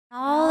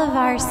of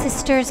our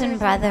sisters and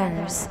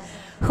brothers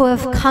who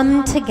have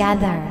come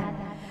together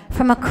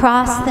from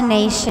across the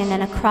nation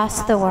and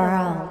across the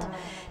world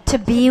to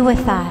be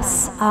with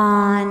us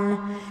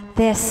on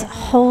this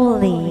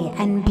holy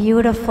and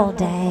beautiful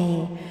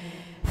day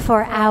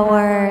for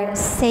our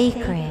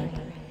sacred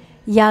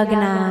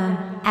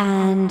yagna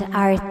and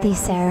arti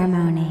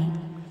ceremony.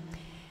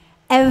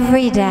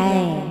 Every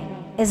day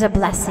is a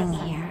blessing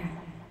here.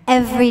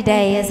 Every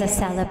day is a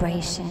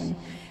celebration.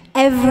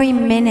 Every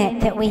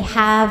minute that we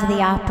have the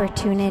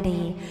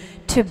opportunity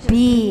to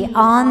be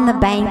on the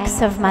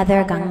banks of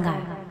Mother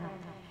Ganga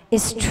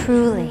is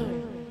truly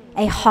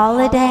a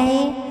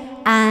holiday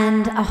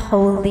and a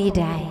holy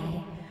day.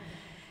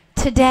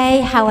 Today,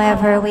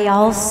 however, we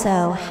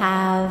also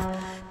have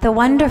the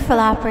wonderful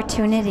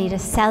opportunity to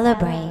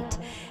celebrate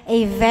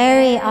a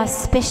very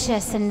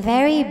auspicious and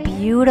very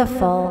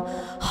beautiful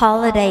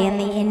holiday in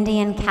the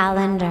Indian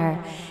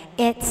calendar.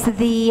 It's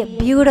the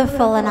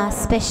beautiful and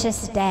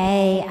auspicious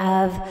day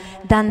of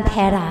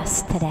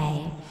Dhanteras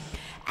today.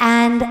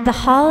 And the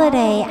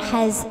holiday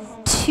has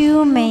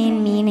two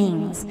main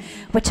meanings,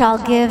 which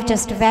I'll give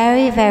just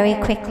very, very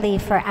quickly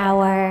for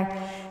our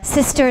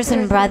sisters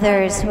and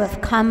brothers who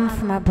have come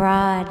from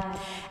abroad.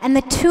 And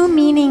the two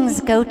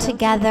meanings go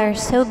together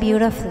so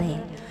beautifully.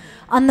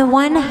 On the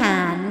one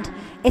hand,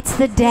 it's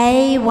the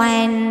day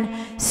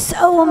when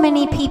so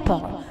many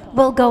people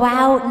will go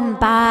out and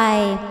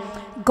buy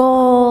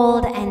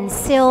gold and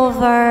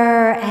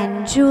silver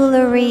and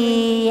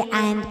jewelry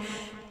and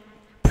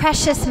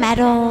precious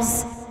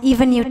metals,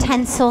 even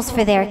utensils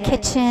for their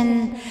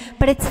kitchen.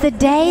 But it's the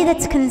day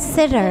that's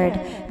considered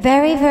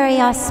very, very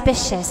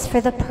auspicious for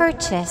the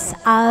purchase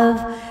of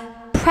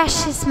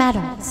precious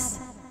metals.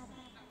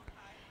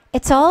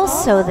 It's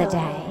also the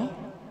day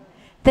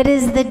that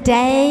is the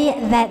day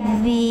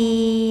that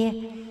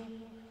the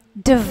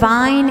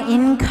divine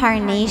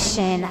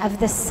incarnation of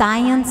the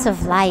science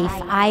of life,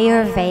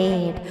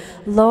 Ayurveda,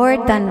 Lord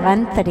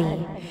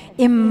Dhanvantari,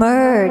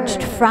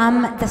 emerged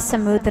from the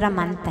Samudra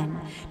Manthan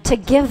to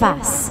give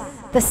us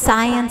the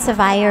science of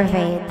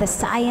Ayurveda, the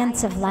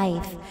science of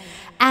life.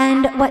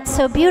 And what's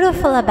so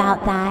beautiful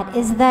about that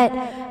is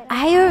that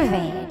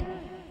Ayurveda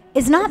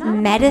is not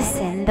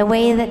medicine the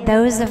way that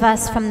those of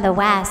us from the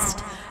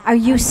West are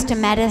used to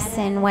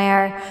medicine,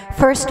 where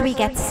first we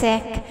get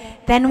sick,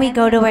 then we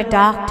go to a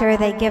doctor,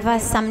 they give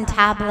us some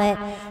tablet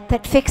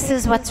that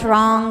fixes what's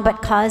wrong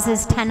but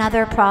causes 10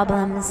 other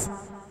problems.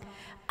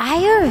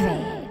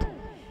 Ayurveda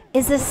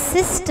is a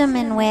system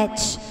in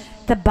which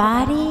the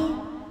body,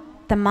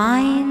 the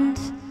mind,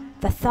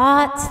 the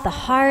thoughts, the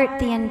heart,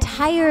 the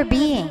entire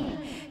being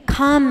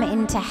come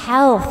into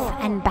health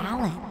and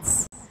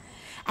balance.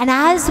 And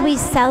as we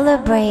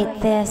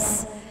celebrate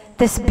this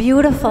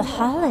beautiful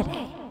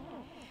holiday,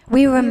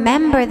 we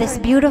remember this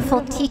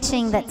beautiful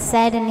teaching that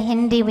said in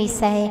Hindi, we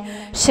say,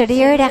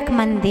 Sharir ek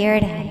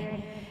mandir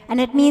hai. And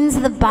it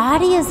means the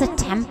body is a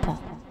temple.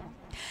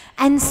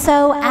 And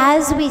so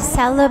as we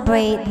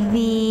celebrate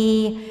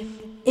the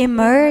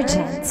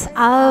emergence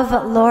of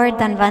Lord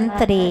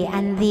Dhanvantari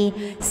and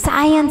the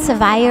science of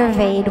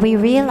Ayurveda, we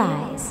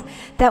realize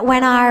that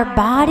when our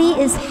body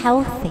is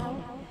healthy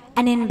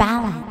and in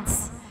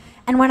balance,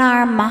 and when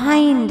our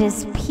mind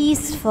is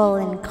peaceful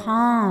and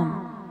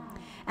calm,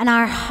 and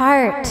our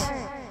heart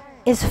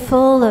is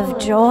full of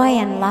joy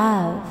and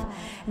love,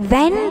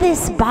 then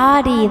this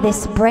body,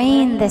 this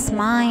brain, this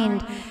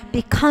mind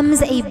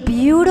becomes a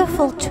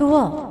beautiful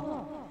tool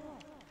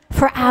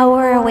for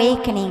our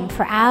awakening,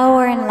 for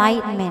our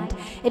enlightenment.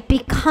 It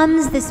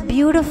becomes this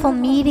beautiful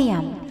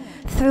medium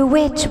through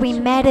which we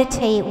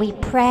meditate, we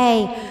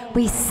pray,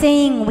 we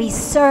sing, we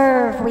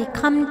serve, we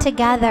come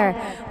together,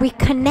 we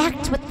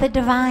connect with the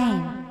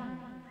divine.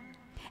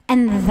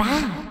 And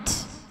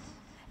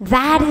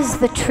that is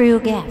the true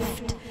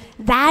gift.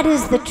 That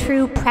is the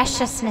true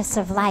preciousness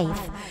of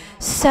life.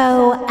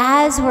 So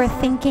as we're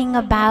thinking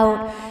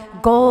about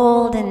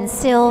gold and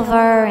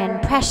silver and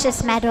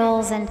precious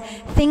metals and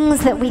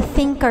things that we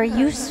think are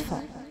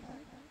useful,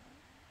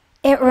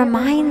 it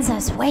reminds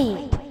us,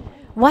 wait,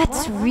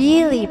 what's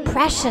really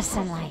precious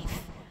in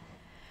life?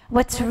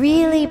 What's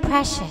really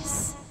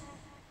precious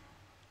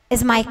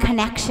is my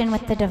connection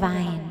with the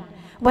divine.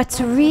 What's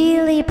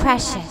really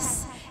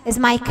precious is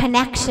my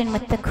connection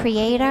with the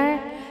Creator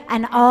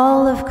and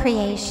all of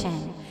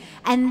creation.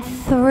 And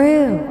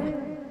through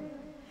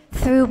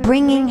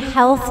bringing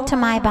health to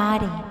my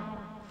body,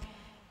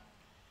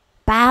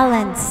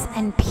 balance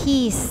and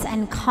peace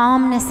and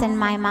calmness in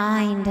my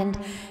mind, and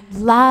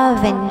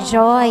love and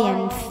joy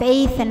and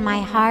faith in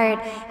my heart,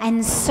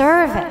 and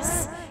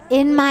service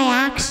in my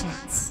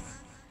actions,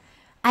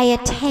 I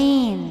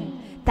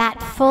attain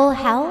that full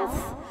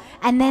health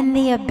and then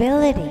the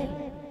ability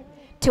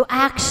to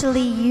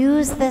actually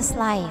use this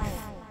life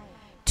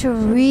to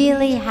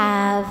really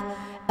have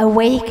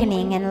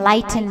awakening,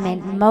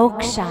 enlightenment,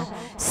 moksha,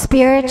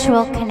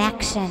 spiritual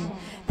connection,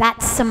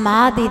 that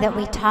samadhi that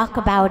we talk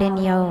about in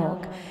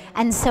yoga.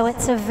 And so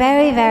it's a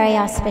very, very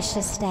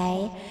auspicious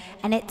day,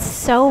 and it's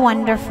so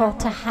wonderful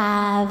to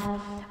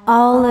have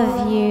all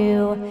of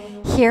you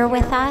here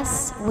with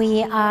us.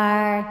 We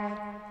are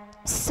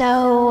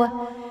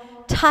so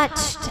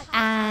touched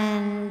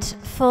and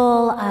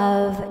full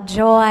of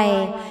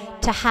joy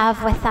to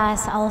have with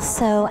us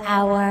also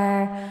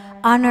our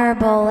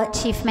Honorable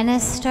Chief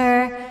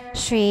Minister,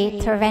 Shri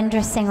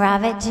Trivendra Singh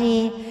Rawat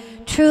ji,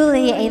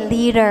 truly a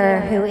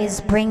leader who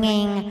is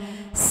bringing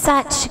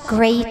such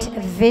great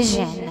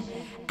vision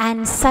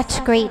and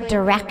such great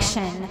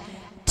direction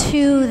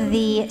to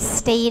the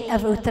state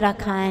of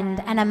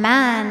Uttarakhand, and a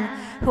man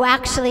who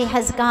actually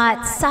has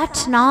got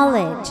such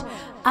knowledge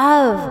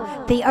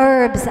of the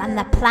herbs and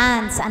the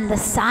plants and the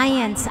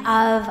science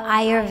of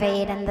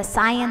Ayurveda and the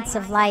science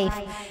of life,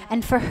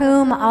 and for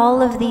whom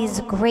all of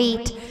these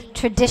great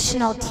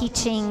traditional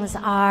teachings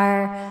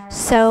are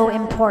so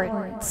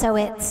important. So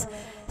it's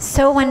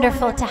so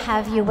wonderful to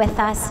have you with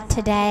us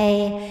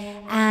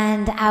today,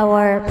 and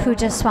our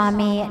Pujya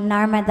Swami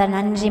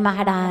Narmadananji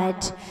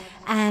Maharaj,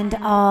 and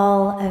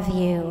all of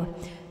you.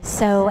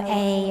 So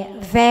a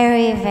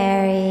very,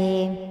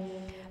 very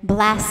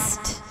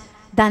blessed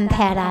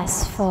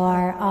Dhanteras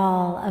for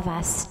all of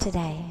us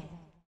today.